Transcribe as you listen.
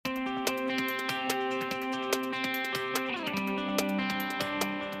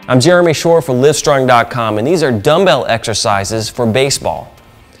I'm Jeremy Shore for LIVESTRONG.COM, and these are dumbbell exercises for baseball.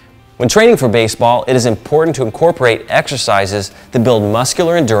 When training for baseball, it is important to incorporate exercises that build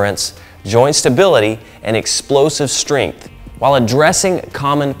muscular endurance, joint stability, and explosive strength while addressing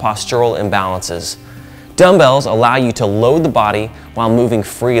common postural imbalances. Dumbbells allow you to load the body while moving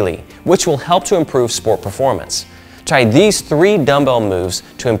freely, which will help to improve sport performance. Try these 3 dumbbell moves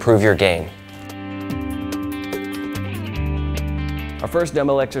to improve your game. Our first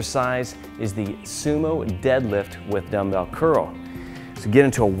dumbbell exercise is the sumo deadlift with dumbbell curl. So get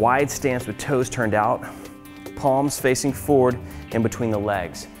into a wide stance with toes turned out, palms facing forward in between the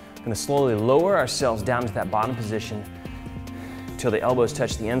legs. We're going to slowly lower ourselves down to that bottom position until the elbows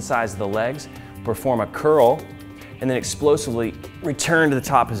touch the insides of the legs, perform a curl, and then explosively return to the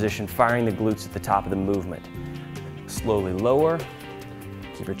top position, firing the glutes at the top of the movement. Slowly lower,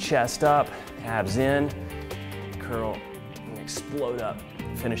 keep your chest up, abs in, curl, and explode up,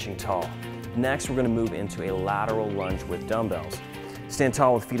 finishing tall. Next, we're going to move into a lateral lunge with dumbbells. Stand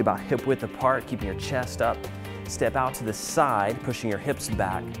tall with feet about hip width apart, keeping your chest up. Step out to the side, pushing your hips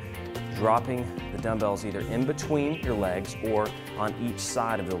back, dropping the dumbbells either in between your legs or on each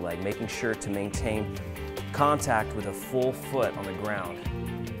side of the leg, making sure to maintain contact with a full foot on the ground.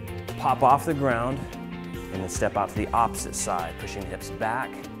 Pop off the ground and then step out to the opposite side, pushing the hips back,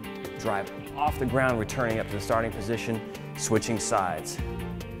 drive off the ground, returning up to the starting position, switching sides.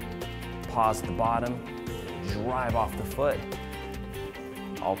 Pause at the bottom, drive off the foot,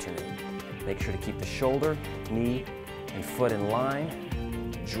 alternate. Make sure to keep the shoulder, knee, and foot in line,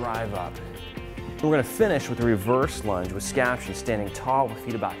 drive up. We're going to finish with a reverse lunge with scaption, standing tall with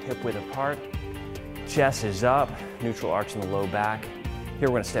feet about hip width apart. Chest is up, neutral arch in the low back. Here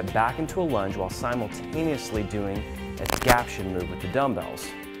we're going to step back into a lunge while simultaneously doing a scaption move with the dumbbells.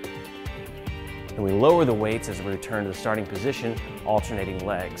 And we lower the weights as we return to the starting position, alternating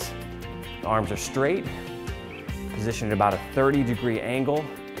legs. The arms are straight, positioned at about a 30-degree angle.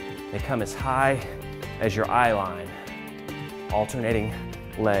 They come as high as your eye line, alternating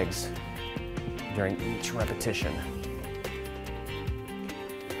legs during each repetition.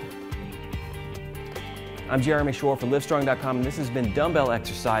 I'm Jeremy Shore for LiveStrong.com, and this has been Dumbbell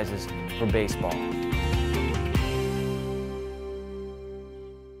Exercises for Baseball.